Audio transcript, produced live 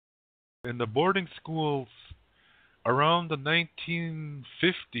in the boarding schools around the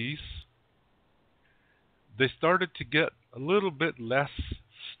 1950s, they started to get a little bit less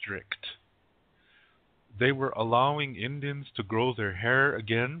strict. They were allowing Indians to grow their hair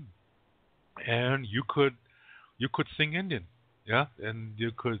again, and you could sing Indian, yeah, and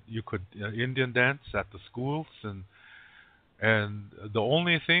you could Indian dance at the schools, and the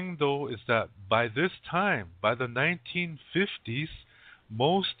only thing though is that by this time, by the 1950s,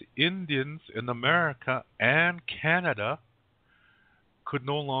 most Indians in America and Canada could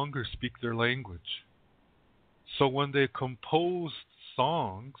no longer speak their language. So when they composed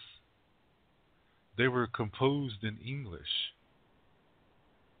songs, they were composed in English.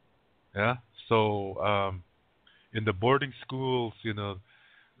 Yeah. So in the boarding schools,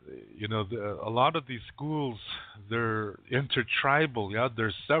 a lot of these schools, they're intertribal. Yeah,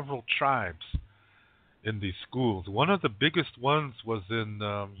 there's several tribes in these schools. One of the biggest ones was in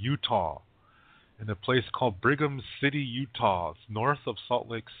Utah, in a place called Brigham City, Utah. It's north of Salt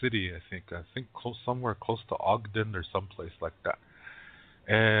Lake City, I think. I think close somewhere close to Ogden or someplace like that.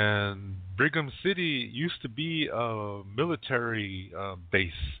 And Brigham City used to be a military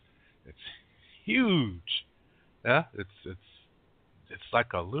base. It's huge. Yeah, it's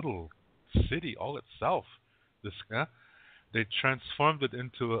like a little city all itself. This yeah, they transformed it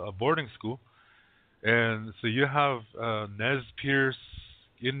into a boarding school, and so you have Nez Perce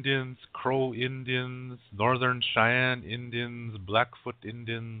Indians, Crow Indians, Northern Cheyenne Indians, Blackfoot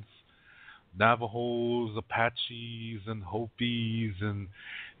Indians, Navajos, Apaches, and Hopis, and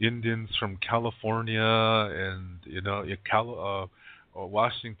Indians from California, and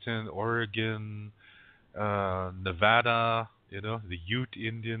Washington, Oregon, Nevada. The Ute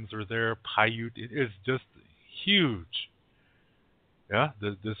Indians are there. Paiute. It is just huge. Yeah,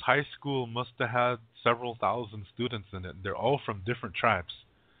 this high school must have had several thousand students in it. They're all from different tribes,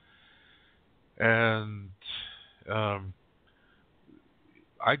 and um,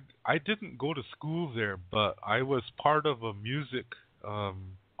 I I didn't go to school there, but I was part of a music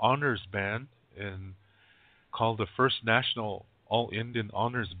honors band and called the First National All Indian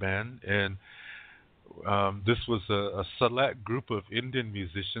Honors Band, and this was a select group of Indian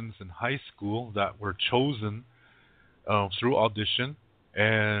musicians in high school that were chosen through audition,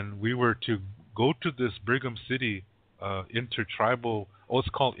 and we were to go to this Brigham City intertribal. Oh, it's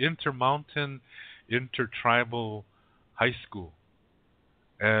called Intermountain Intertribal High School,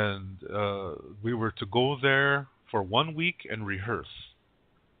 and we were to go there for 1 week and rehearse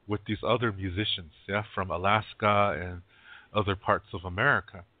with these other musicians, yeah, from Alaska and other parts of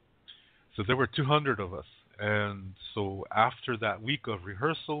America. So there were 200 of us, and so after that week of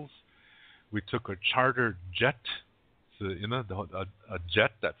rehearsals, we took a chartered jet, so, a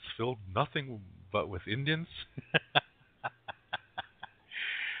jet that's filled nothing but with Indians.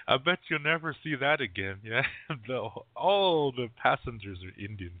 I bet you'll never see that again. Yeah, all the passengers are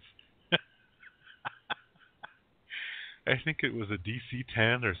Indians. I think it was a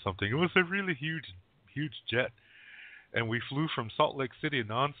DC-10 or something. It was a really huge, huge jet, and we flew from Salt Lake City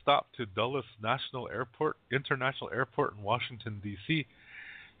nonstop to Dulles National Airport, International Airport in Washington D.C.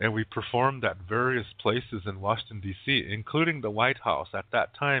 And we performed at various places in Washington D.C., including the White House. At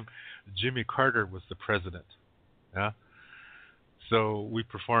that time, Jimmy Carter was the president. Yeah. So we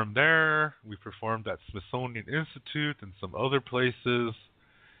performed there. We performed at Smithsonian Institute and some other places.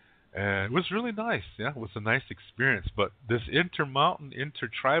 And it was really nice. Yeah, it was a nice experience. But this intermountain,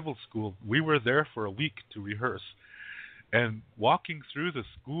 intertribal school, we were there for a week to rehearse. And walking through the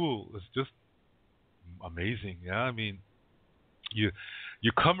school is just amazing. Yeah, I mean, you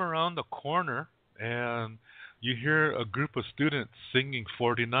you come around the corner and you hear a group of students singing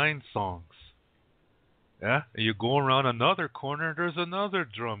 49 songs. Yeah, and you go around another corner, there's another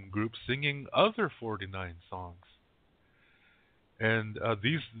drum group singing other 49 songs. And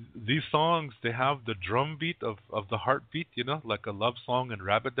these songs, they have the drum beat of the heartbeat, like a love song and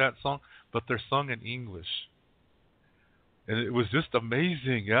rabbit dance song, but they're sung in English. And it was just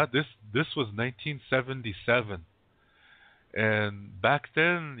amazing. Yeah, this was 1977. And back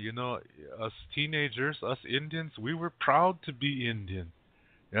then, us teenagers, us Indians, we were proud to be Indian.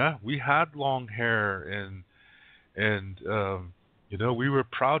 Yeah, we had long hair, and we were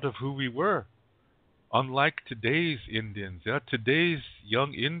proud of who we were. Unlike today's Indians, yeah, today's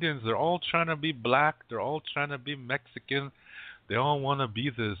young Indians, they're all trying to be black, they're all trying to be Mexican, they all want to be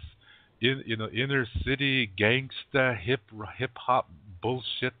this, inner city gangsta hip hop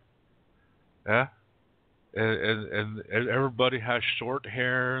bullshit. Yeah, and everybody has short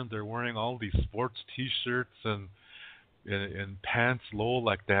hair. They're wearing all these sports T-shirts and pants low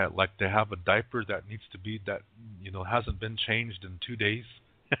like that, like they have a diaper that needs to be that hasn't been changed in 2 days.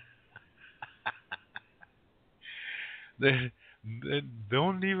 they, they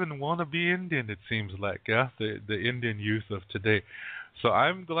don't even want to be Indian. It seems like, yeah, the Indian youth of today. So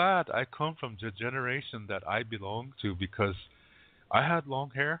I'm glad I come from the generation that I belong to because I had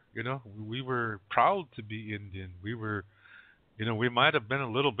long hair. We were proud to be Indian. We were, we might have been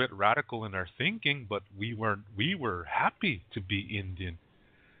a little bit radical in our thinking, but we weren't. We were happy to be Indian.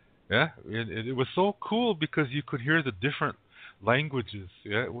 Yeah, it was so cool because you could hear the different languages,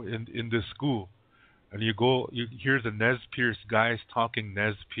 yeah, in this school. And you hear the Nez Perce guys talking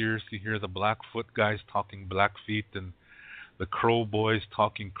Nez Perce, you hear the Blackfoot guys talking Blackfeet, and the Crow boys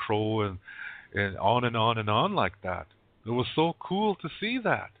talking Crow, and on and on and on like that. It was so cool to see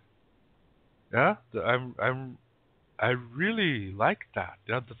that. Yeah, I really liked that.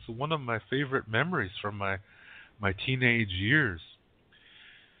 Yeah, that's one of my favorite memories from my teenage years.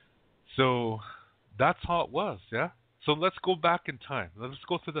 So that's how it was, yeah? So let's go back in time. Let's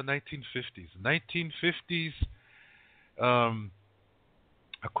go to the 1950s. 1950s, um,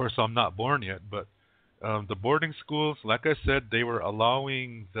 of course, I'm not born yet, but the boarding schools, like I said, they were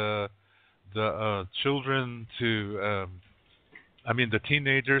allowing the children to, the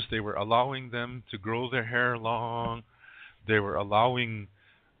teenagers, they were allowing them to grow their hair long. They were allowing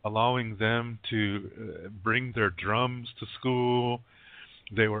them to bring their drums to school.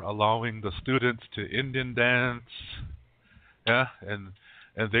 They were allowing the students to Indian dance, yeah, and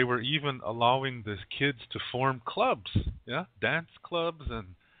they were even allowing the kids to form clubs, yeah, dance clubs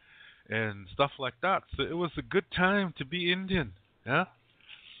and stuff like that. So it was a good time to be Indian, yeah,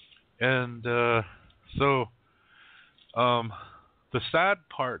 and so um, the sad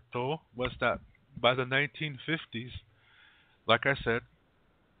part though was that by the 1950s, like I said,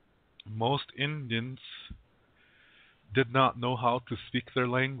 most Indians did not know how to speak their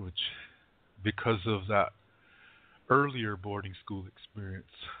language because of that earlier boarding school experience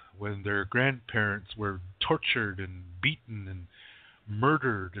when their grandparents were tortured and beaten and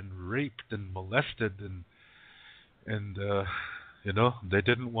murdered and raped and molested and they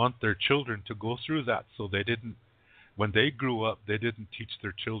didn't want their children to go through that, so they didn't, when they grew up, they didn't teach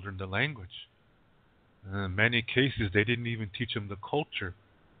their children the language. In many cases they didn't even teach them the culture.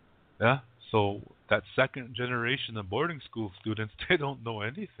 Yeah, so that second generation of boarding school students, they don't know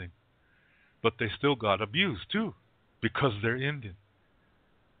anything, but they still got abused too because they're Indian.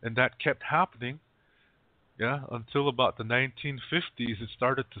 And that kept happening, yeah, until about the 1950s. It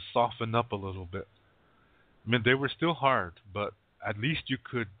started to soften up a little bit. They were still hard, but at least you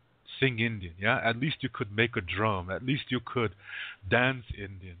could sing Indian, yeah? At least you could make a drum. At least you could dance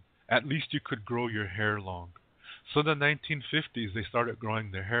Indian. At least you could grow your hair long. So in the 1950s, they started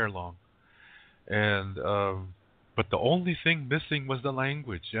growing their hair long. And but the only thing missing was the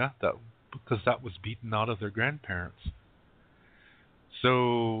language, yeah? That because that was beaten out of their grandparents.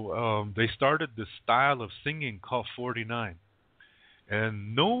 So they started this style of singing called 49.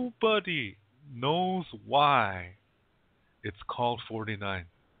 And nobody knows why it's called 49.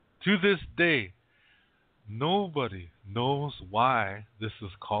 To this day, nobody knows why this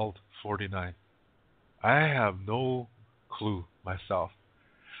is called 49. I have no clue myself.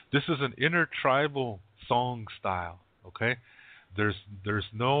 This is an intertribal song style, okay? There's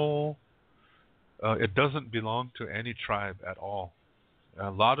no it doesn't belong to any tribe at all. A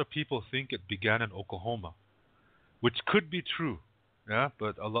lot of people think it began in Oklahoma, which could be true, yeah.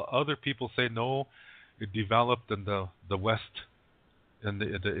 But other people say no, it developed in the West, in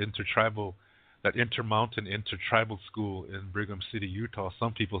the intertribal, that intermountain intertribal school in Brigham City, Utah.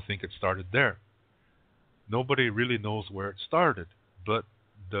 Some people think it started there. Nobody really knows where it started, but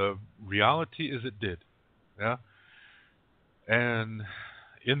the reality is it did, yeah. And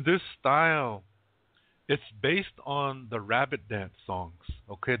in this style, it's based on the rabbit dance songs,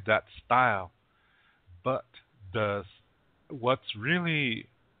 okay, that style. But the what's really,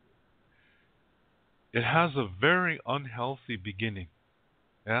 it has a very unhealthy beginning.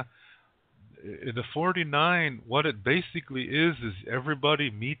 Yeah, in the 49, what it basically is everybody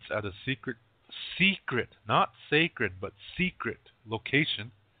meets at a secret, not sacred, but secret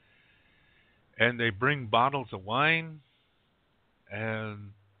location, and they bring bottles of wine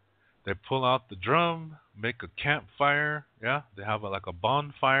and they pull out the drum, make a campfire. Yeah, they have like a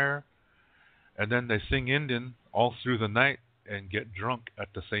bonfire, and then they sing Indian all through the night and get drunk at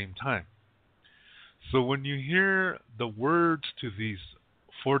the same time. So when you hear the words to these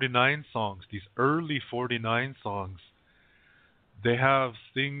 49 songs, these early 49 songs, they have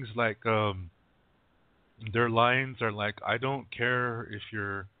things like their lines are like, "I don't care if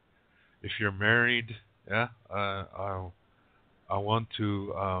you're married, yeah, I want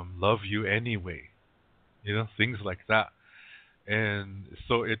to love you anyway," things like that. And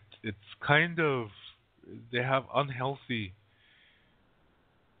so it's kind of they have unhealthy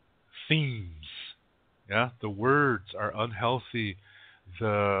themes. Yeah, the words are unhealthy.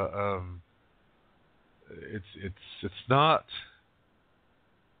 The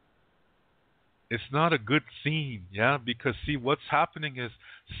it's not a good scene. Yeah, because see what's happening is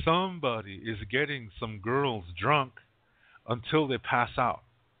somebody is getting some girls drunk until they pass out,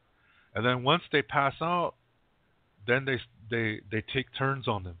 and then once they pass out, then they take turns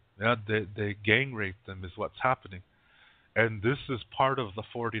on them. Yeah, they gang rape them is what's happening, and this is part of the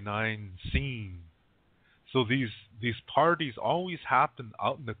 49 scene. So these parties always happen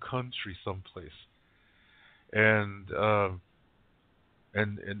out in the country someplace, and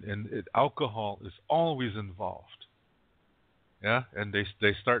alcohol is always involved. Yeah, and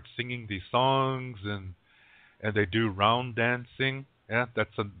they start singing these songs, and they do round dancing. Yeah,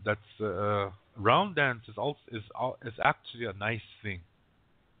 that's round dance is actually a nice thing.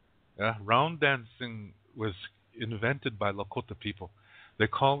 Yeah, round dancing was invented by Lakota people. They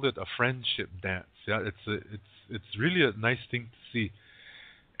called it a friendship dance. Yeah, it's really a nice thing to see,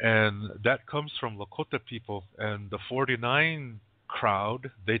 and that comes from Lakota people. And the 49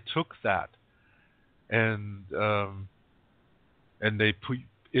 crowd, they took that and they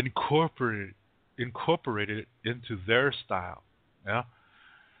incorporated it into their style. Yeah.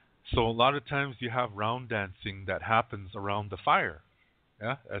 So a lot of times you have round dancing that happens around the fire.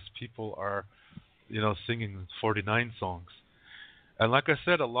 Yeah, as people are singing 49 songs. And like I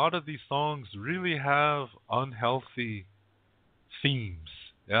said, a lot of these songs really have unhealthy themes.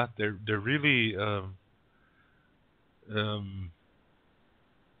 Yeah, they're really um,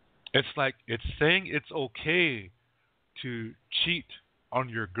 it's like it's saying it's okay to cheat on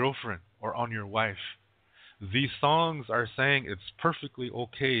your girlfriend or on your wife. These songs are saying it's perfectly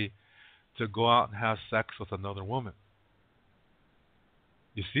okay to go out and have sex with another woman.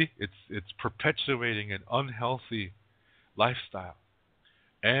 You see, it's perpetuating an unhealthy lifestyle.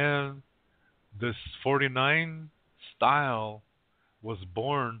 And this 49 style was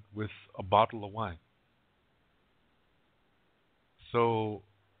born with a bottle of wine. So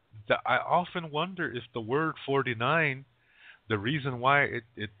I often wonder if the word 49, the reason why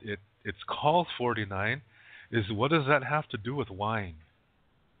it's called 49, is what does that have to do with wine?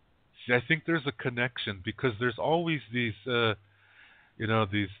 See, I think there's a connection because there's always these,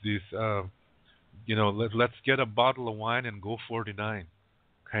 these, let's get a bottle of wine and go 49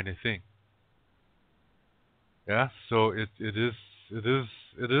 kind of thing. Yeah. So it is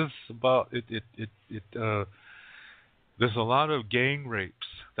about it. There's a lot of gang rapes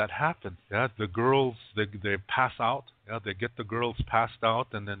that happen. Yeah, the girls they pass out. Yeah, they get the girls passed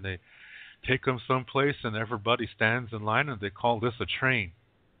out, and then they take them someplace, and everybody stands in line, and they call this a train.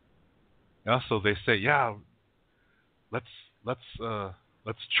 Yeah, so they say, yeah, let's let's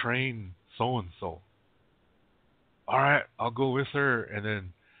let's train so and so. All right, I'll go with her, and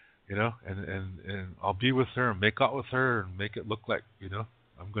then and I'll be with her and make out with her and make it look like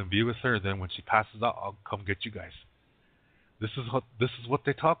I'm going to be with her. Then when she passes out, I'll come get you guys. This is what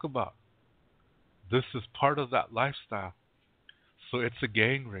they talk about. This is part of that lifestyle. So it's a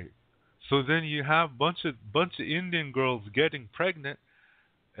gang rape. So then you have bunch of Indian girls getting pregnant,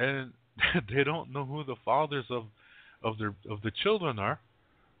 and they don't know who the fathers of the children are.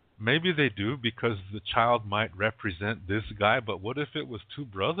 Maybe they do because the child might represent this guy, but what if it was two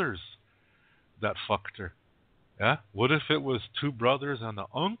brothers that fucked her? Yeah? What if it was two brothers and an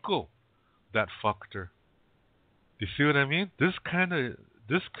uncle that fucked her? You see what I mean? This kind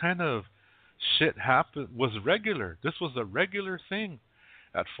of shit happened was regular. This was a regular thing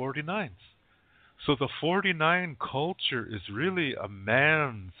at 49s. So the 49 culture is really a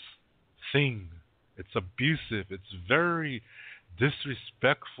man's thing. It's abusive. It's very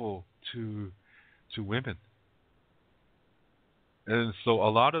disrespectful to women. And so a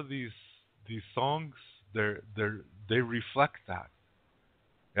lot of these songs they reflect that.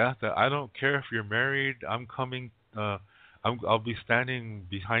 Yeah, that I don't care if you're married. I'm coming. I'll be standing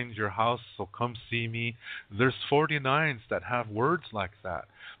behind your house, so come see me. There's 49s that have words like that.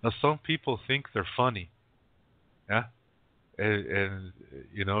 Now some people think they're funny. Yeah, and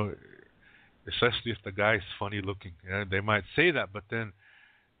especially if the guy's funny looking. Yeah, they might say that, but then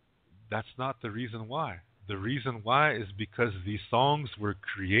that's not the reason why. The reason why is because these songs were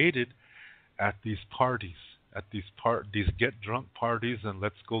created at these parties, at these get drunk parties, and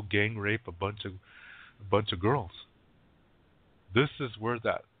let's go gang rape a bunch of girls. This is where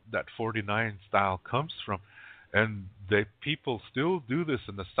that 49 style comes from, and the people still do this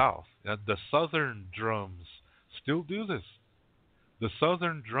in the South. And the Southern drums still do this. The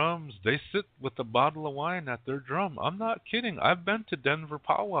Southern drums, they sit with a bottle of wine at their drum. I'm not kidding. I've been to Denver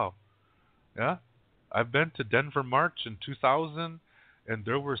powwow. Yeah, I've been to Denver March in 2000, and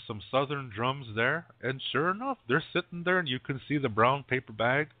there were some Southern drums there, and sure enough, they're sitting there, and you can see the brown paper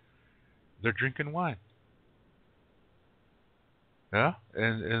bag. They're drinking wine. Yeah,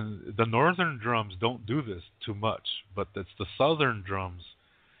 and the Northern drums don't do this too much, but it's the Southern drums.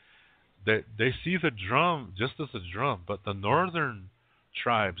 They see the drum just as a drum, but the Northern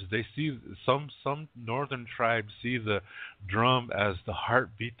tribes, they see some Northern tribes see the drum as the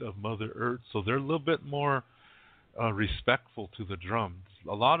heartbeat of Mother Earth, so they're a little bit more respectful to the drum.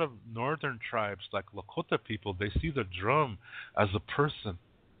 A lot of Northern tribes, like Lakota people, they see the drum as a person,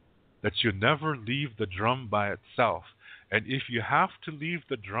 that you never leave the drum by itself. And if you have to leave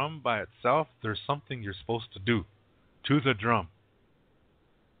the drum by itself, there's something you're supposed to do to the drum.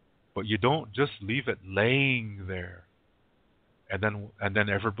 But you don't just leave it laying there and then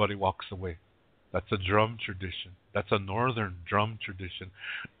everybody walks away. That's a drum tradition. That's a Northern drum tradition.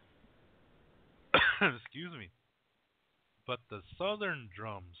 Excuse me. But the Southern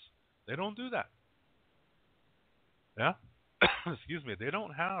drums, they don't do that. Yeah? Excuse me. They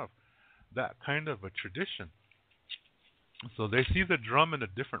don't have that kind of a tradition. So they see the drum in a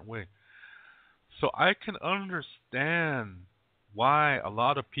different way. So I can understand why a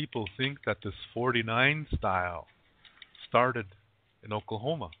lot of people think that this 49 style started in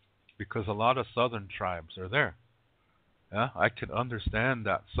Oklahoma, because a lot of Southern tribes are there. Yeah, I can understand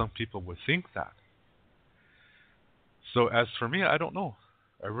that some people would think that. So as for me, I don't know.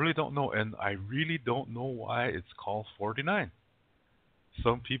 I really don't know, and I really don't know why it's called 49.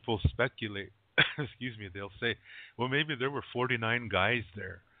 Some people speculate. Excuse me. They'll say, well, maybe there were 49 guys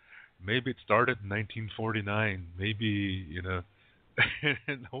there. Maybe it started in 1949. Maybe,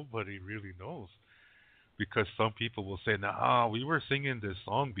 nobody really knows. Because some people will say, nah, we were singing this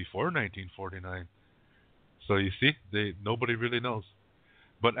song before 1949. So you see, nobody really knows.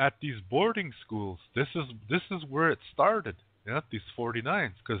 But at these boarding schools, this is where it started. Yeah, these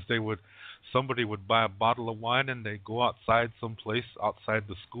 49s, because somebody would buy a bottle of wine and they go outside someplace outside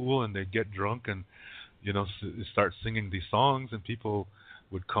the school and they get drunk and start singing these songs, and people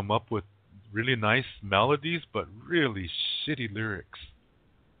would come up with really nice melodies but really shitty lyrics.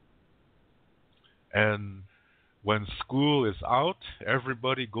 And when school is out,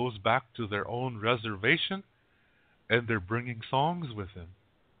 everybody goes back to their own reservation and they're bringing songs with them.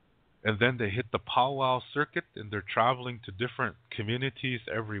 And then they hit the powwow circuit and they're traveling to different communities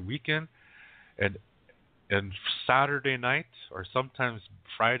every weekend. And Saturday night, or sometimes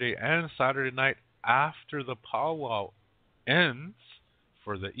Friday and Saturday night after the powwow ends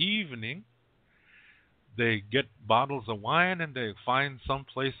for the evening, they get bottles of wine and they find some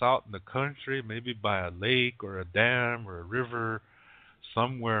place out in the country, maybe by a lake or a dam or a river,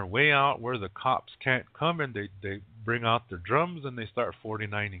 somewhere way out where the cops can't come, and they bring out their drums and they start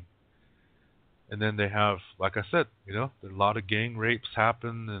 49ing. And then they have, like I said, a lot of gang rapes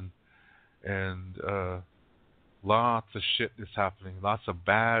happen, and lots of shit is happening. Lots of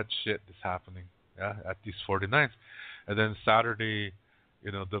bad shit is happening, at these 49s. And then Saturday,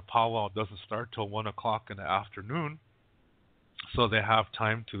 the powwow doesn't start till 1 o'clock in the afternoon, so they have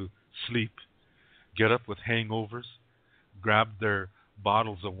time to sleep, get up with hangovers, grab their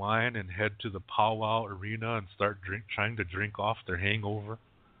bottles of wine, and head to the powwow arena and start trying to drink off their hangover.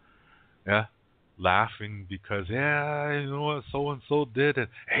 Yeah, laughing because what so and so did, and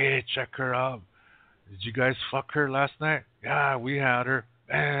hey, check her out. Did you guys fuck her last night? Yeah, we had her.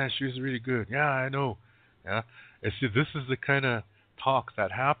 Man, she was really good. Yeah, I know. Yeah, and see, this is the kind of talk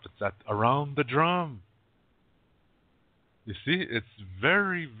that happens around the drum. You see, it's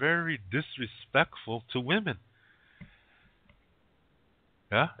very, very disrespectful to women.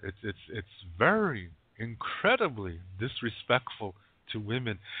 Yeah, it's very incredibly disrespectful to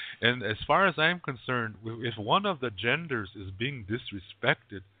women. And as far as I'm concerned, if one of the genders is being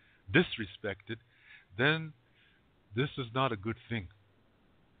disrespected, then this is not a good thing.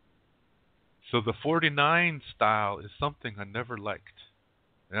 So the 49 style is something I never liked.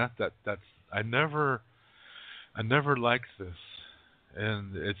 Yeah, that's I never liked this,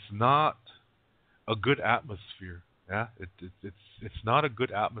 and it's not a good atmosphere. Yeah, it's not a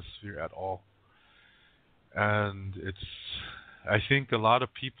good atmosphere at all, and I think a lot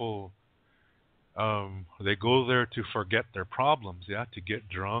of people they go there to forget their problems. Yeah, to get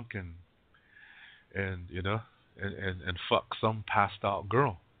drunk and and fuck some passed out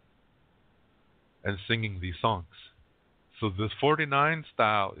girl and singing these songs. So the 49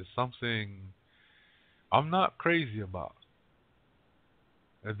 style is something I'm not crazy about.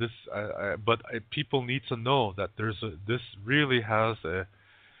 And people need to know that this really has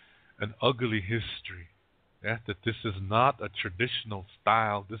an ugly history. Yeah, that this is not a traditional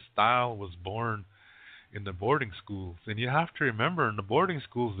style. This style was born in the boarding schools. And you have to remember, in the boarding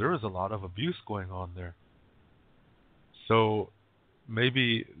schools, there is a lot of abuse going on there. So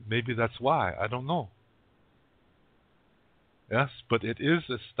maybe that's why. I don't know. Yes, but it is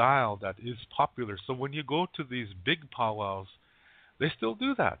a style that is popular. So when you go to these big powwows, they still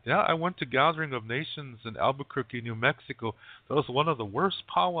do that. Yeah, I went to Gathering of Nations in Albuquerque, New Mexico. That was one of the worst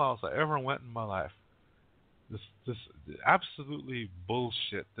powwows I ever went in my life. This absolutely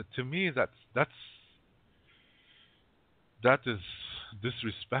bullshit. That to me, that is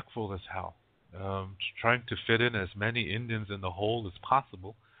disrespectful as hell. Trying to fit in as many Indians in the whole as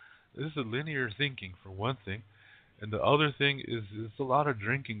possible. This is a linear thinking for one thing, and the other thing is there's a lot of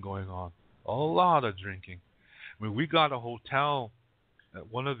drinking going on. A lot of drinking. I mean, we got a hotel at uh,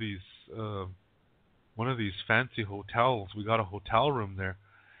 one of these fancy hotels. We got a hotel room there,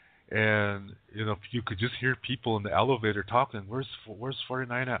 and you could just hear people in the elevator talking. Where's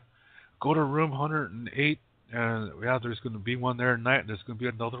 49 at? Go to room 108, and yeah, there's going to be one there tonight. And there's going to be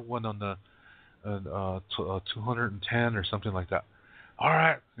another one on the 210 or something like that. All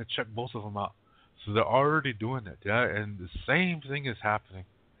right, I check both of them out. So they're already doing it, yeah. And the same thing is happening.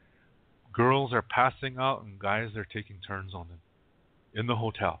 Girls are passing out, and guys are taking turns on them in the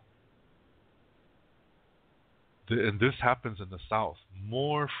hotel. And this happens in the South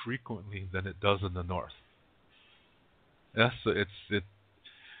more frequently than it does in the North. Yes, so it.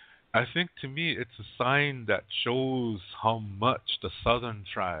 I think to me it's a sign that shows how much the Southern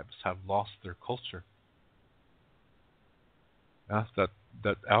tribes have lost their culture. Yes,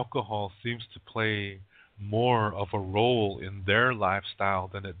 that alcohol seems to play more of a role in their lifestyle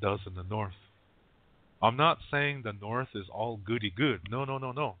than it does in the North. I'm not saying the North is all goody good. No, no,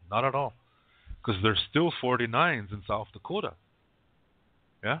 no, no, not at all. Because there's still 49s in South Dakota.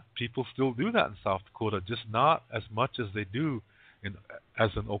 Yeah, people still do that in South Dakota, just not as much as they do in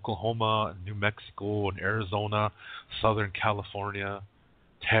Oklahoma, and New Mexico, and Arizona, Southern California,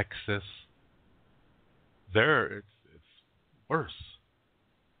 Texas. There, it's worse.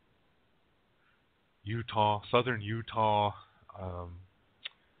 Utah, Southern Utah, um,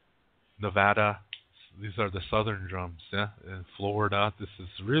 Nevada. These are the Southern drums. Yeah, in Florida, this is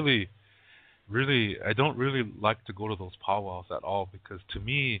really. I don't really like to go to those powwows at all because to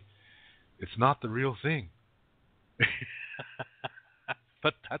me, it's not the real thing.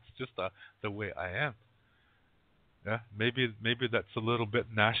 But that's just the way I am. Yeah, maybe that's a little bit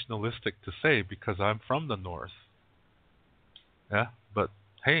nationalistic to say because I'm from the north. Yeah, but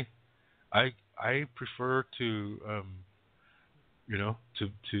hey, I prefer to you know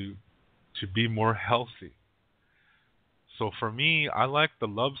to be more healthy. So for me, I like the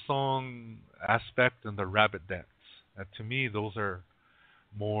love song aspect and the rabbit dance. To me, those are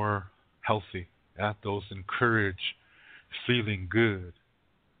more healthy. Yeah, those encourage feeling good.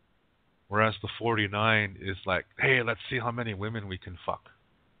 Whereas the 49 is like, hey, let's see how many women we can fuck.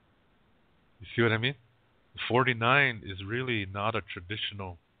 You see what I mean? The 49 is really not a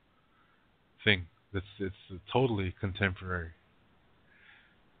traditional thing. It's totally contemporary.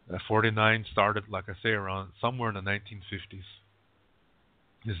 49 started, like I say, around somewhere in the 1950s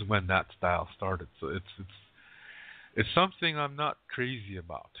is when that style started. So it's something I'm not crazy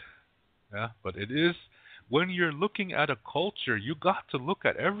about. Yeah, but it is when you're looking at a culture, you got to look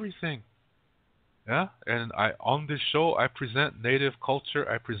at everything. Yeah, and I on this show I present Native culture,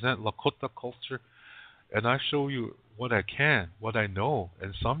 I present Lakota culture, and I show you what I can, what I know,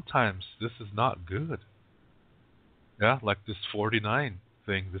 and sometimes this is not good. Yeah, like this 49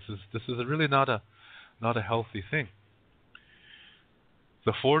 thing. This is really not a healthy thing.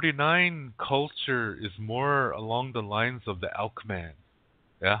 The 49 culture is more along the lines of the Elkman.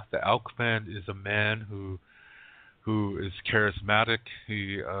 Yeah, the Elkman is a man who is charismatic.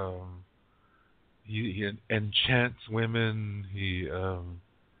 He enchants women.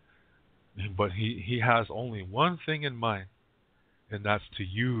 But he has only one thing in mind, and that's to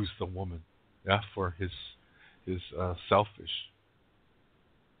use the woman, yeah, for his selfish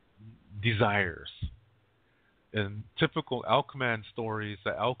desires. In typical Elkman stories,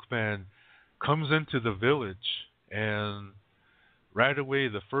 the Elkman comes into the village, and right away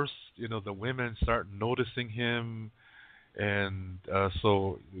the women start noticing him, and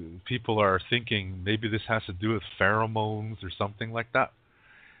so people are thinking maybe this has to do with pheromones or something like that,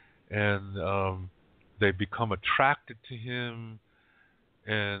 and they become attracted to him,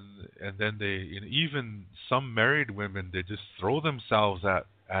 and and then even some married women, they just throw themselves at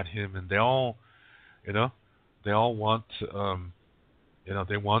him, and you know they all want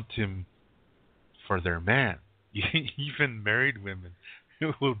they want him for their man. Even married women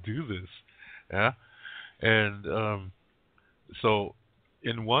will do this, yeah. And so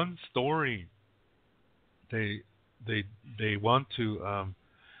in one story, they they they want to.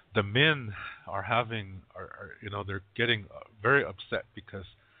 The men they're getting very upset because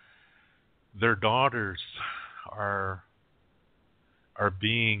their daughters are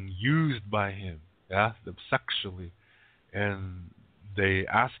being used by him, yeah, sexually, and they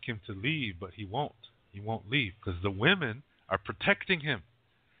ask him to leave, but he won't. He won't leave because the women are protecting him.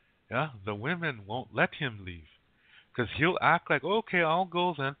 Yeah, the women won't let him leave because he'll act like, okay, I'll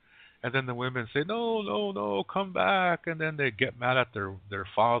go then, and then the women say, no, no, no, come back, and then they get mad at their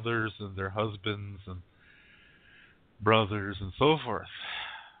fathers and their husbands and brothers and so forth,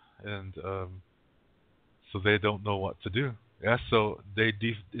 and so they don't know what to do. Yeah, so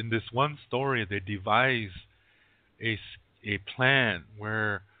in this one story they devise a a plan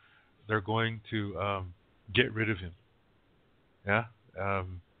where they're going to get rid of him. Yeah.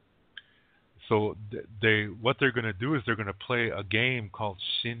 Um, so they what they're going to do is they're going to play a game called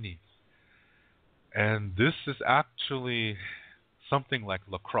shinny, and this is actually something like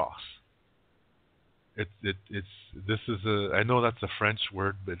lacrosse. It's this is a I know that's a French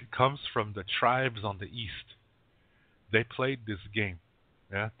word, but it comes from the tribes on the east. They played this game.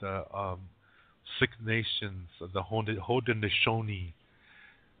 Yeah, the Six Nations, the Haudenosaunee,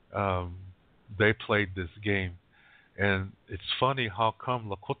 um, they played this game, and it's funny how come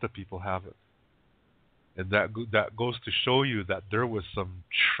Lakota people have it, and that goes to show you that there was some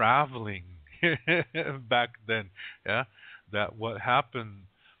traveling back then. Yeah, that what happened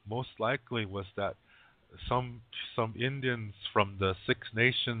most likely was that some some Indians from the Six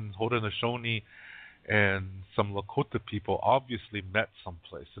Nations, Haudenosaunee, and some Lakota people obviously met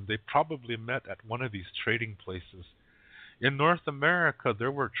someplace, and they probably met at one of these trading places. In North America,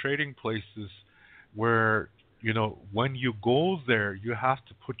 there were trading places where, when you go there, you have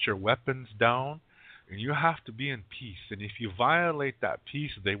to put your weapons down and you have to be in peace. And if you violate that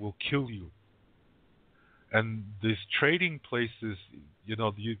peace, they will kill you. And these trading places,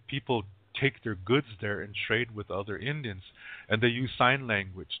 people take their goods there and trade with other Indians, and they use sign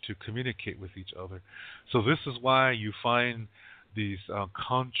language to communicate with each other. So this is why you find these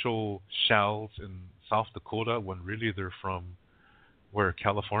concho shells in South Dakota when really they're from where,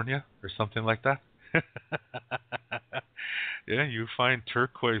 California or something like that. Yeah, you find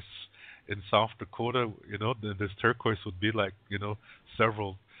turquoise in South Dakota. This turquoise would be like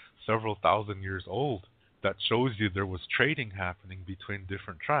several thousand years old. That shows you there was trading happening between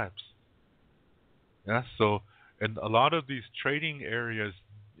different tribes. Yeah, so in a lot of these trading areas,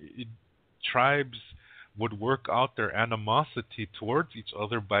 tribes would work out their animosity towards each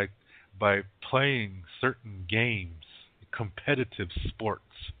other by playing certain games, competitive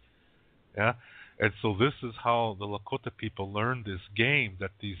sports. Yeah, and so this is how the Lakota people learned this game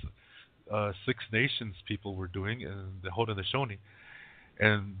that these Six Nations people were doing in the Haudenosaunee,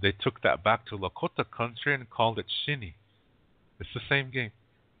 and they took that back to Lakota country and called it shinny. It's the same game.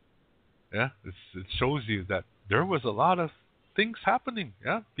 Yeah, it shows you that there was a lot of things happening,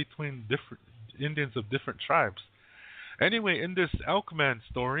 yeah, between different Indians of different tribes. Anyway, in this Elkman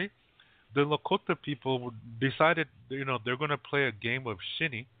story, the Lakota people decided, they're going to play a game of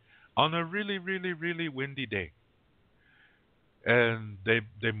shinny on a really, really, really windy day. And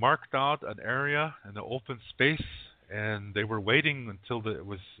they marked out an area in the open space, and they were waiting until it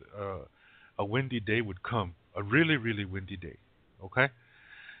was a windy day would come, a really, really windy day. Okay.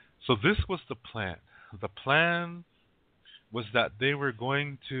 So this was the plan. The plan was that they were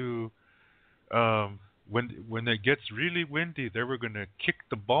going to, when it gets really windy, they were going to hit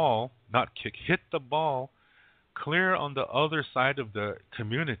the ball clear on the other side of the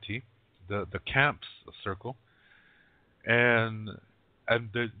community, the camp's circle, and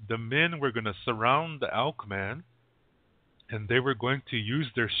the men were going to surround the Elkman, and they were going to use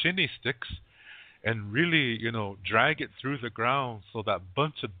their shinny sticks and really, drag it through the ground so that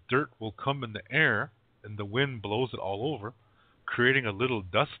bunch of dirt will come in the air and the wind blows it all over, creating a little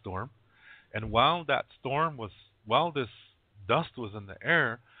dust storm. And while this dust was in the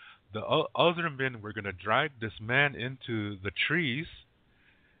air, the other men were going to drag this man into the trees,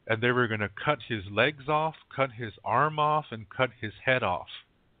 and they were going to cut his legs off, cut his arm off, and cut his head off.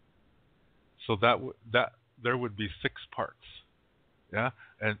 So that there would be 6 parts. Yeah,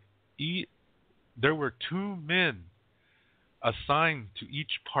 and there were 2 men assigned to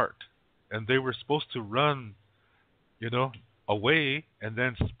each part, and they were supposed to run, away and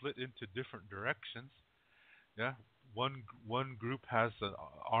then split into different directions. Yeah, one group has an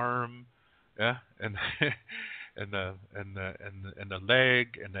arm, yeah, and and a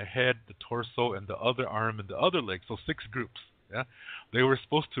leg and a head, the torso, and the other arm and the other leg. So 6 groups. Yeah, they were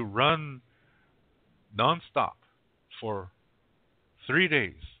supposed to run nonstop for 3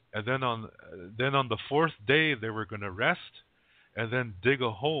 days. And then on the fourth day they were going to rest, and then dig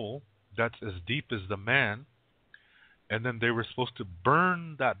a hole that's as deep as the man, and then they were supposed to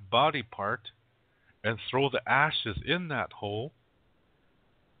burn that body part and throw the ashes in that hole,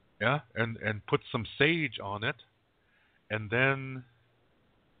 yeah, and put some sage on it, and then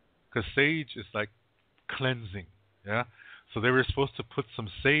because sage is like cleansing, yeah. So they were supposed to put some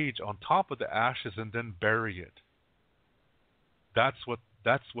sage on top of the ashes and then bury it. That's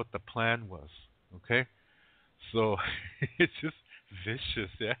what the plan was. Okay, so it's just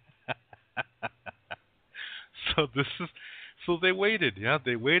vicious, yeah. so this is so they waited, yeah.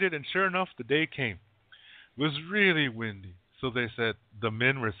 They waited, and sure enough, the day came. It was really windy. So they said the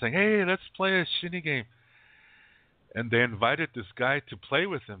men were saying, "Hey, let's play a shinny game," and they invited this guy to play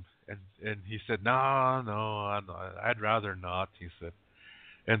with him, and he said, "No, no, I'd rather not." He said,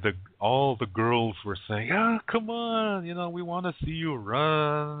 and the all the girls were saying, "Ah, come on, we want to see you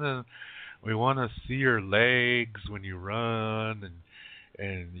run, and we want to see your legs when you run,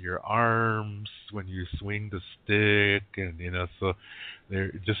 and your arms when you swing the stick, and so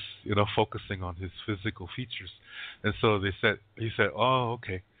they're just focusing on his physical features." And so he said, "Oh,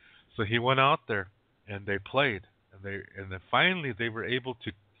 okay." So he went out there and they played, and then finally they were able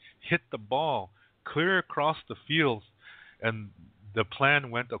to hit the ball clear across the fields, and the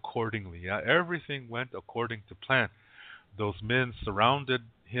plan went accordingly. Yeah, everything went according to plan. Those men surrounded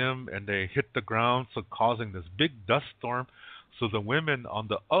him and they hit the ground, so causing this big dust storm. So the women on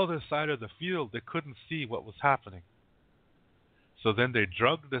the other side of the field, they couldn't see what was happening. So then they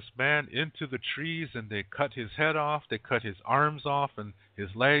dragged this man into the trees and they cut his head off, they cut his arms off and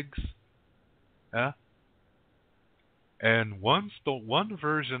his legs. Yeah? And one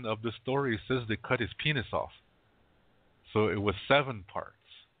version of the story says they cut his penis off. So it was 7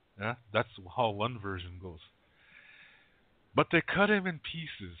 parts. Yeah? That's how one version goes. But they cut him in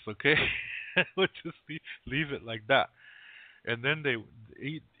pieces, okay? We'll just leave it like that. And then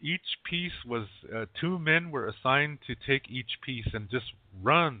each piece was 2 men were assigned to take each piece and just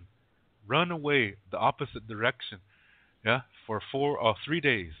run away the opposite direction, yeah, for 3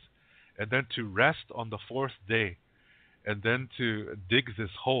 days, and then to rest on the 4th day, and then to dig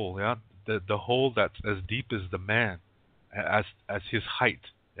this hole, yeah, the hole that's as deep as the man, as his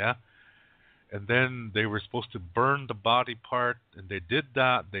height, yeah. And then they were supposed to burn the body part, and they did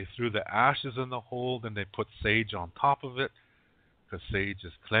that. They threw the ashes in the hole, then they put sage on top of it, because sage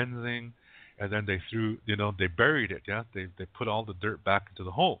is cleansing, and then they buried it, yeah. They put all the dirt back into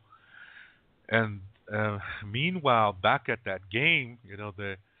the hole. And meanwhile, back at that game,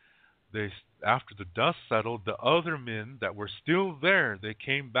 they after the dust settled, the other men that were still there, they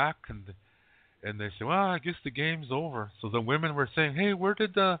came back and they said, "Well, I guess the game's over." So the women were saying, "Hey, where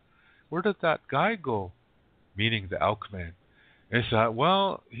did that guy go?" Meaning the elk man. And they said,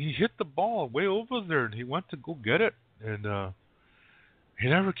 "Well, he hit the ball way over there, and he went to go get it, and he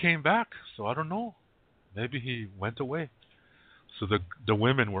never came back. So I don't know. Maybe he went away." So the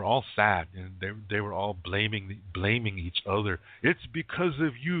women were all sad, and they were all blaming each other. "It's because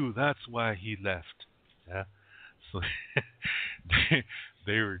of you. That's why he left." Yeah. So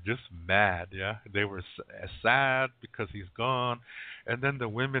they were just mad. Yeah. They were sad because he's gone, and then the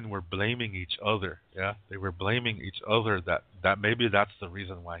women were blaming each other. Yeah. They were blaming each other that maybe that's the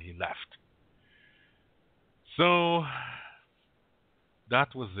reason why he left. So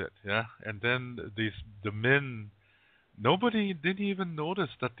that was it. Yeah. And then the men. Nobody didn't even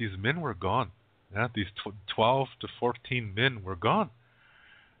notice that these men were gone. Yeah, these 12 to 14 men were gone.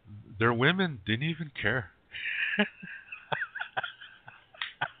 Their women didn't even care.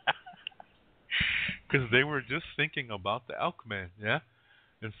 Because they were just thinking about the elk man, yeah?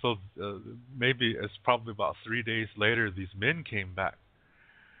 And so maybe it's probably about 3 days later, these men came back.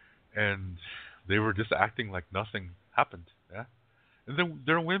 And they were just acting like nothing happened, yeah? And then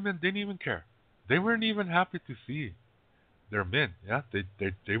their women didn't even care. They weren't even happy to see their men, yeah.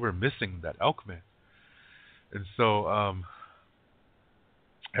 They were missing that elk man, and so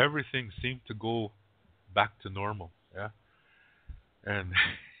everything seemed to go back to normal, yeah. And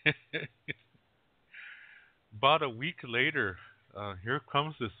about a week later, here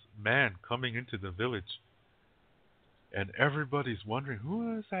comes this man coming into the village, and everybody's wondering,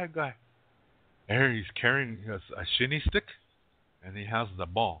 who is that guy? And he's carrying a shinny stick, and he has the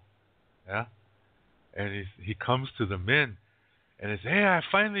ball, yeah. And he comes to the men. And he said, "Hey, I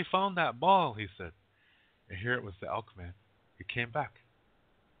finally found that ball," he said. And here it was the elk man. He came back.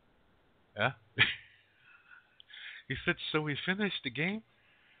 Yeah? He said, "So we finished the game?"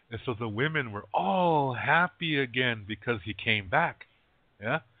 And so the women were all happy again because he came back.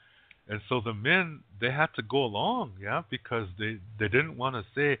 Yeah? And so the men, they had to go along, yeah, because they didn't want to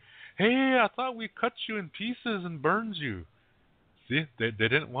say, "Hey, I thought we cut you in pieces and burned you." See, they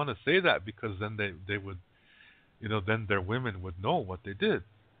didn't want to say that because then they would, then their women would know what they did.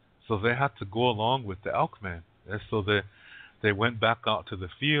 So they had to go along with the Elkman. And so they went back out to the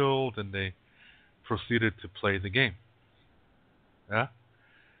field and they proceeded to play the game. Yeah?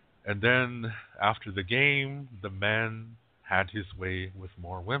 And then after the game, the man had his way with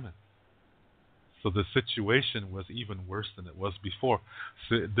more women. So the situation was even worse than it was before.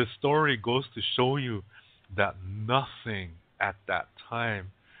 So the story goes to show you that nothing at that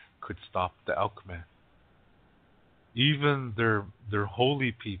time could stop the Elkman. Even their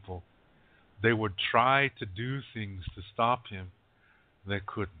holy people, they would try to do things to stop him. They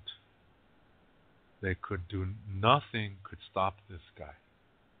couldn't. They could do nothing could stop this guy.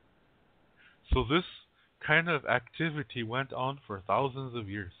 So this kind of activity went on for thousands of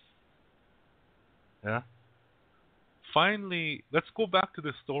years. Yeah. Finally, let's go back to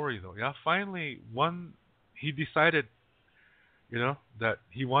the story though. Yeah. Finally, he decided, that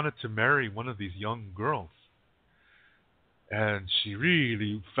he wanted to marry one of these young girls. And she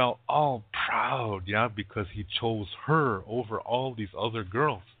really felt all proud, yeah, because he chose her over all these other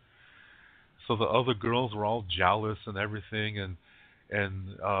girls. So the other girls were all jealous and everything, and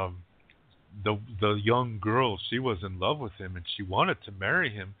the young girl, she was in love with him and she wanted to marry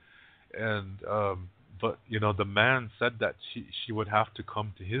him, and but the man said that she would have to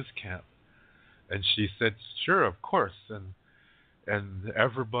come to his camp, and she said sure, of course, and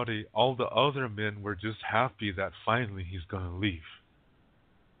everybody, all the other men were just happy that finally he's going to leave.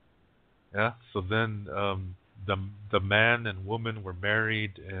 Yeah. So then the man and woman were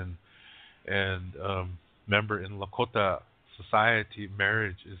married, and remember, in Lakota society,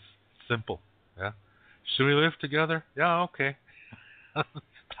 marriage is simple. Yeah. Should we live together? Yeah. Okay.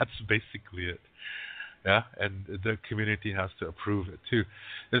 That's basically it. Yeah. And the community has to approve it too.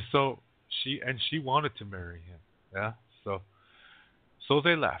 And so she wanted to marry him. Yeah. So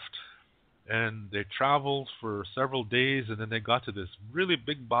they left, and they traveled for several days, and then they got to this really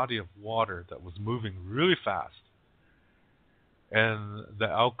big body of water that was moving really fast. And the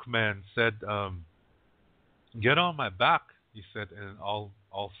elk man said, "Get on my back," he said, "and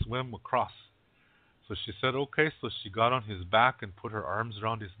I'll swim across." So she said, "Okay." So she got on his back and put her arms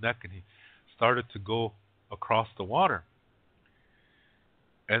around his neck, and he started to go across the water.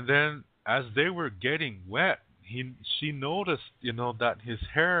 And then, as they were getting wet, she noticed, that his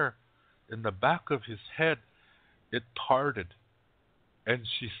hair in the back of his head, it parted, and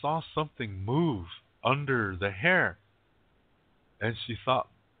she saw something move under the hair, and she thought,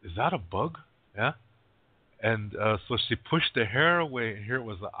 "Is that a bug?" Yeah, and so she pushed the hair away, and here it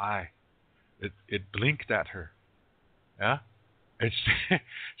was the eye. It blinked at her. Yeah, and she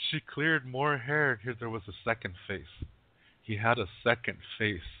she cleared more hair, and here there was a second face. He had a second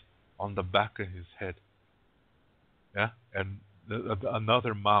face on the back of his head. Yeah, and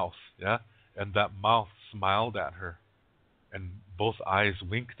another mouth. Yeah, and that mouth smiled at her, and both eyes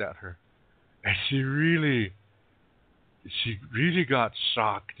winked at her, and she really got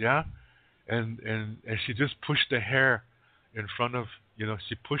shocked. Yeah, and she just pushed the hair in front of,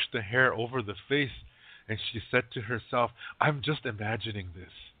 she pushed the hair over the face, and she said to herself, "I'm just imagining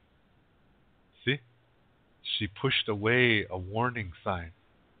this." See, she pushed away a warning sign.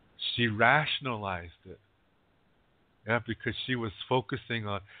 She rationalized it. Yeah, because she was focusing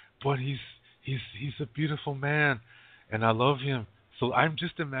on, but he's a beautiful man, and I love him. So I'm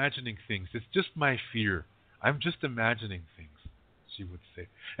just imagining things. It's just my fear. I'm just imagining things, she would say.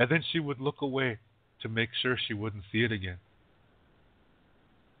 And then she would look away to make sure she wouldn't see it again.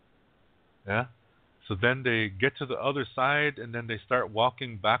 Yeah? So then they get to the other side, and then they start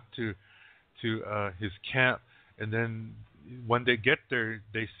walking back to his camp. And then when they get there,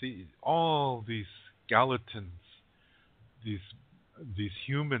 they see all these skeletons, these these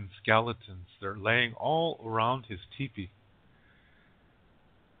human skeletons. They're laying all around his teepee.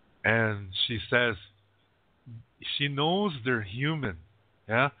 And she says, she knows they're human,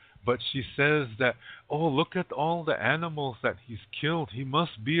 yeah, but she says that, "Oh, look at all the animals that he's killed. He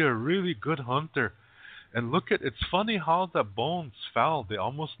must be a really good hunter. And look at, it's funny how the bones fell. They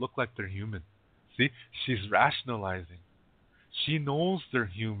almost look like they're human." See, she's rationalizing. She knows they're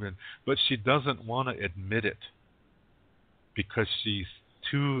human, but she doesn't want to admit it because she's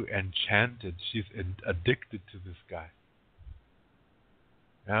too enchanted. She's addicted to this guy.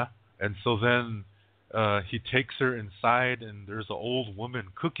 Yeah, and so then he takes her inside, and there's an old woman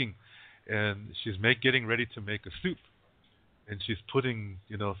cooking, and she's getting ready to make a soup, and she's putting,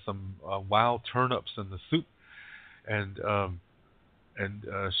 some wild turnips in the soup, and And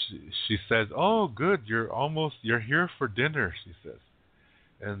she says, "Oh, good, you're here for dinner," she says.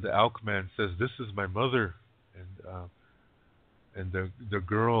 And the Alkman says, "This is my mother." And the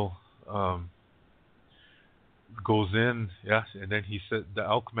girl goes in, yeah, and then the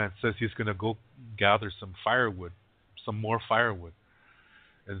Alkman says he's gonna go gather some firewood, some more firewood,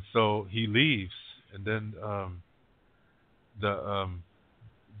 and so he leaves, and then the um,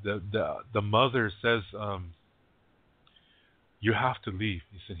 the mother says, "You have to leave."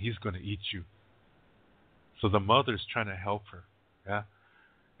 He said, "He's gonna eat you." So the mother's trying to help her, yeah,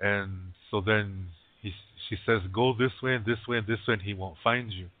 and so then he she says, "Go this way and this way and this way, and he won't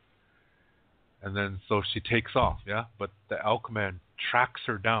find you." And then so she takes off, yeah, but the Alkman tracks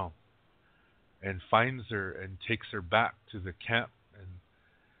her down and finds her and takes her back to the camp,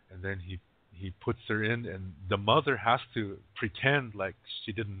 and then he puts her in, and the mother has to pretend like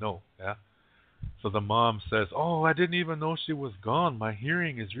she didn't know, yeah. So the mom says, "Oh, I didn't even know she was gone. My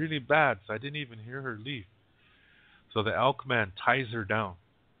hearing is really bad, so I didn't even hear her leave." So the Alkman ties her down,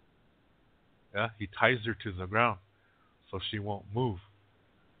 yeah. He ties her to the ground so she won't move,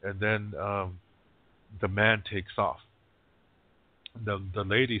 and then the man takes off. The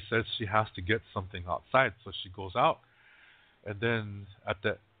lady says she has to get something outside, so she goes out, and then at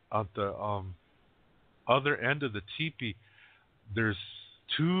the other end of the teepee, there's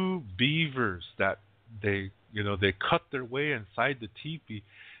two beavers that they cut their way inside the teepee.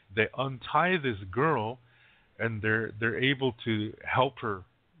 They untie this girl, and they're able to help her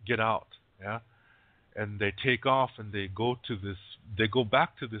get out. Yeah, and they take off and they go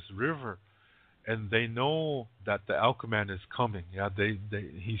back to this river, and they know that the Alkaman is coming. Yeah,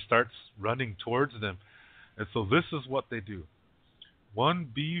 he starts running towards them, and so this is what they do. One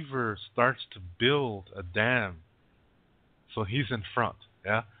beaver starts to build a dam, so he's in front.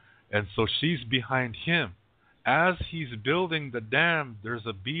 Yeah, and so she's behind him. As he's building the dam, there's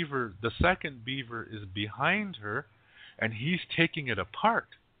a beaver. The second beaver is behind her, and he's taking it apart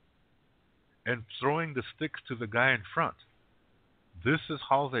and throwing the sticks to the guy in front. This is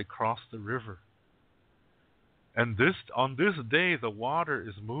how they cross the river. And on this day, the water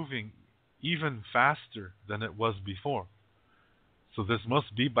is moving even faster than it was before. So this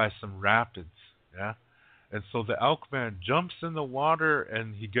must be by some rapids, yeah. And so the Elkman jumps in the water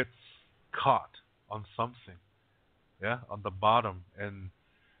and he gets caught on something, yeah, on the bottom, and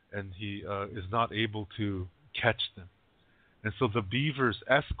he is not able to catch them. And so the beavers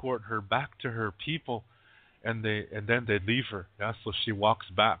escort her back to her people, and then they leave her, yeah. So she walks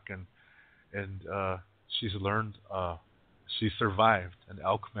back, and she's learned, she survived an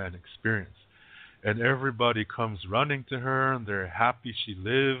Elkman experience, and everybody comes running to her, and they're happy she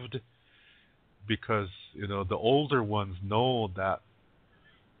lived, because the older ones know that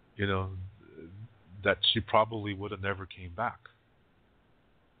you know that she probably would have never came back.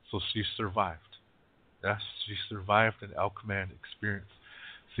 So she survived. Yes, she survived an Elkman experience.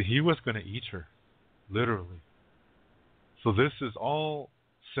 See, he was going to eat her, literally. So this is all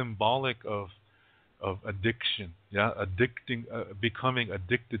symbolic of addiction, yeah, becoming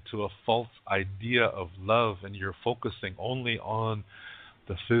addicted to a false idea of love, and you're focusing only on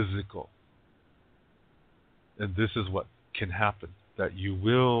the physical. And this is what can happen: that you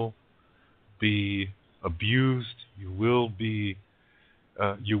will be abused, you will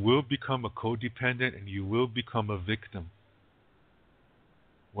become a codependent, and you will become a victim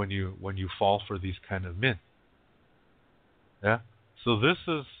when you fall for these kind of men. Yeah. So this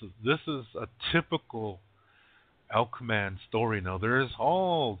is a typical Elkman story. Now there's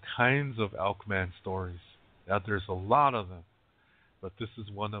all kinds of Elkman stories. Yeah, there's a lot of them, but this is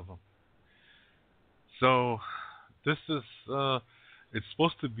one of them. So this is it's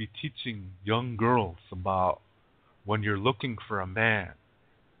supposed to be teaching young girls about when you're looking for a man.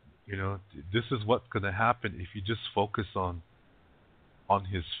 This is what's going to happen if you just focus on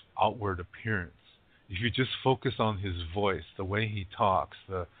his outward appearance. If you just focus on his voice, the way he talks,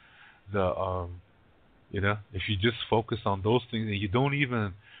 if you just focus on those things and you don't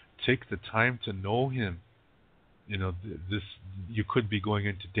even take the time to know him, this you could be going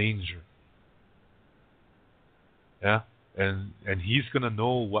into danger. Yeah, and he's gonna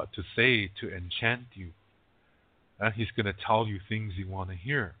know what to say to enchant you. And he's gonna tell you things you want to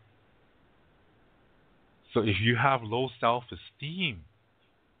hear. So if you have low self-esteem,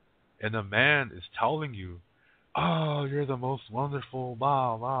 and a man is telling you, "Oh, you're the most wonderful,"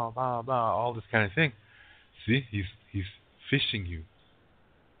 blah blah blah blah, all this kind of thing. See, he's fishing you.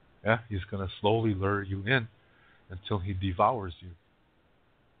 Yeah, he's gonna slowly lure you in until he devours you,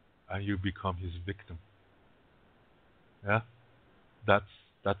 and you become his victim. Yeah, that's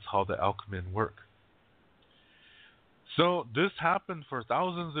that's how the alchemists work. So this happened for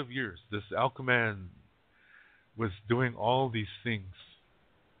thousands of years. This Alchemist was doing all these things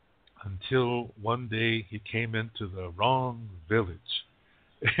until one day he came into the wrong village.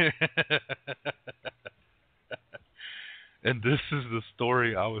 And this is the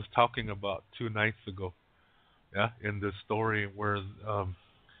story I was talking about 2 nights ago. Yeah, in this story where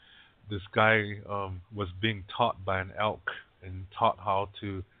this guy was being taught by an elk and taught how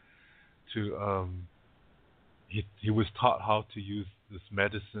to he was taught how to use this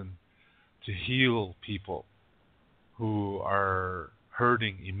medicine to heal people who are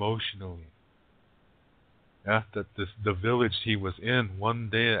hurting emotionally. Yeah, that the village he was in. One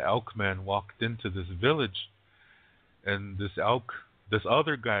day, an elk man walked into this village, and this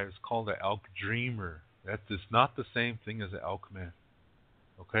other guy is called an elk dreamer. That is not the same thing as an elk man.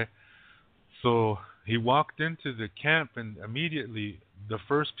 Okay, so he walked into the camp, and immediately the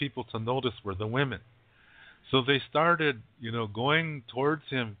first people to notice were the women. So they started, going towards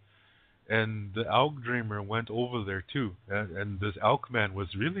him, and the elk dreamer went over there too. And this elk man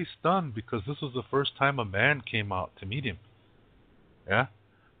was really stunned because this was the first time a man came out to meet him. Yeah.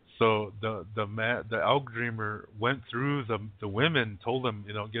 So the elk dreamer went through the women, told them,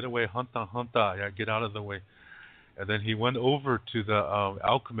 get away, hunta hunta, yeah, get out of the way. And then he went over to the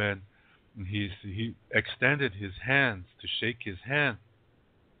elk man, and he extended his hands to shake his hand.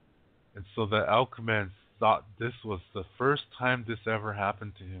 And so the elk man thought this was the first time this ever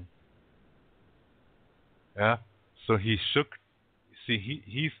happened to him. Yeah. So he shook. See,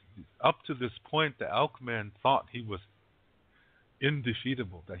 he's up to this point. The elk man thought he was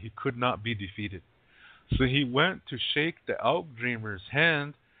indefeatable, that he could not be defeated. So he went to shake the elk dreamer's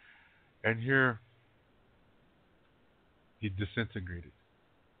hand, and here he disintegrated.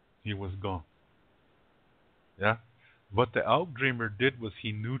 He was gone. Yeah. What the elk dreamer did was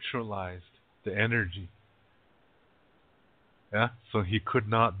he neutralized the energy. Yeah. So he could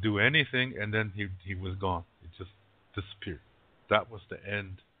not do anything, and then he was gone. It just disappeared. That was the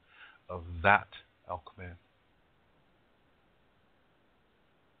end of that elk man.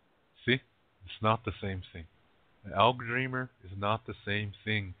 See? It's not the same thing. An elk dreamer is not the same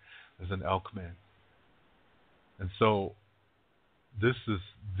thing as an elk man. And so this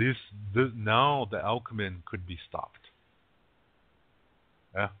now the elk men could be stopped.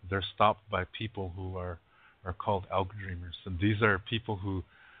 Yeah, they're stopped by people who are called elk dreamers, and these are people who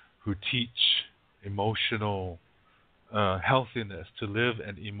teach emotional healthiness, to live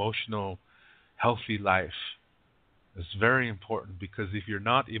an emotional healthy life. It's very important because if you're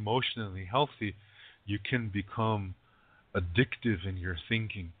not emotionally healthy, you can become addictive in your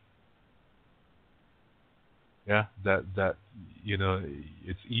thinking. Yeah, that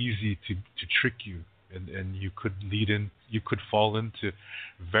it's easy to trick you, and you could fall into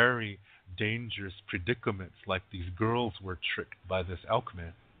very dangerous predicaments like these girls were tricked by this elk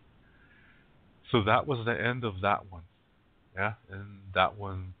man. So that was the end of that one. Yeah, and that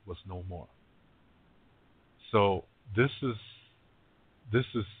one was no more. So this is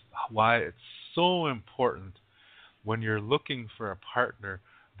why it's so important when you're looking for a partner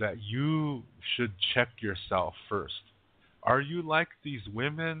that you should check yourself first. Are you like these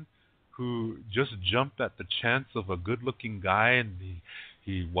women who just jump at the chance of a good-looking guy, and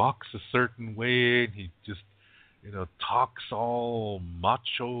he walks a certain way, and he just talks all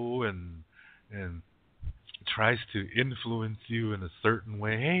macho and tries to influence you in a certain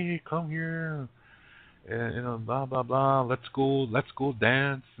way? Hey, come here, and blah blah blah. Let's go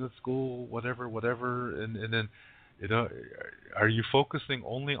dance. Let's go whatever. And then, you know, are you focusing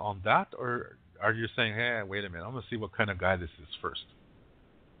only on that, or are you saying, hey, wait a minute, I'm gonna see what kind of guy this is first?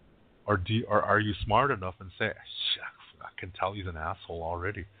 Or are you smart enough and say, shucks, I can tell he's an asshole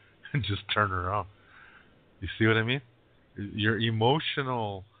already, and just turn around? You see what I mean? Your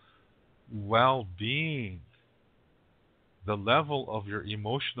emotional well-being, the level of your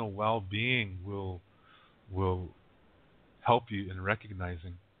emotional well-being will help you in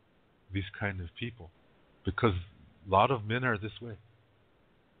recognizing these kind of people, because a lot of men are this way.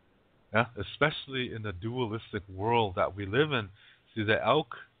 Yeah, especially in the dualistic world that we live in. See, the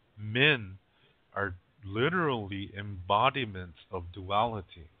elk men are literally embodiments of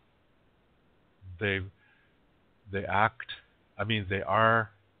duality. They they act. I mean, they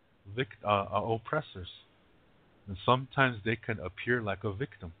are oppressors, and sometimes they can appear like a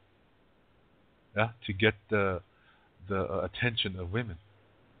victim. Yeah, to get the attention of women.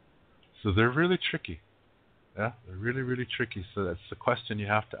 So they're really tricky. Yeah, they're really really tricky. So that's the question you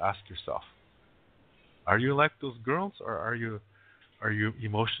have to ask yourself: are you like those girls, or are you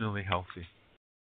emotionally healthy?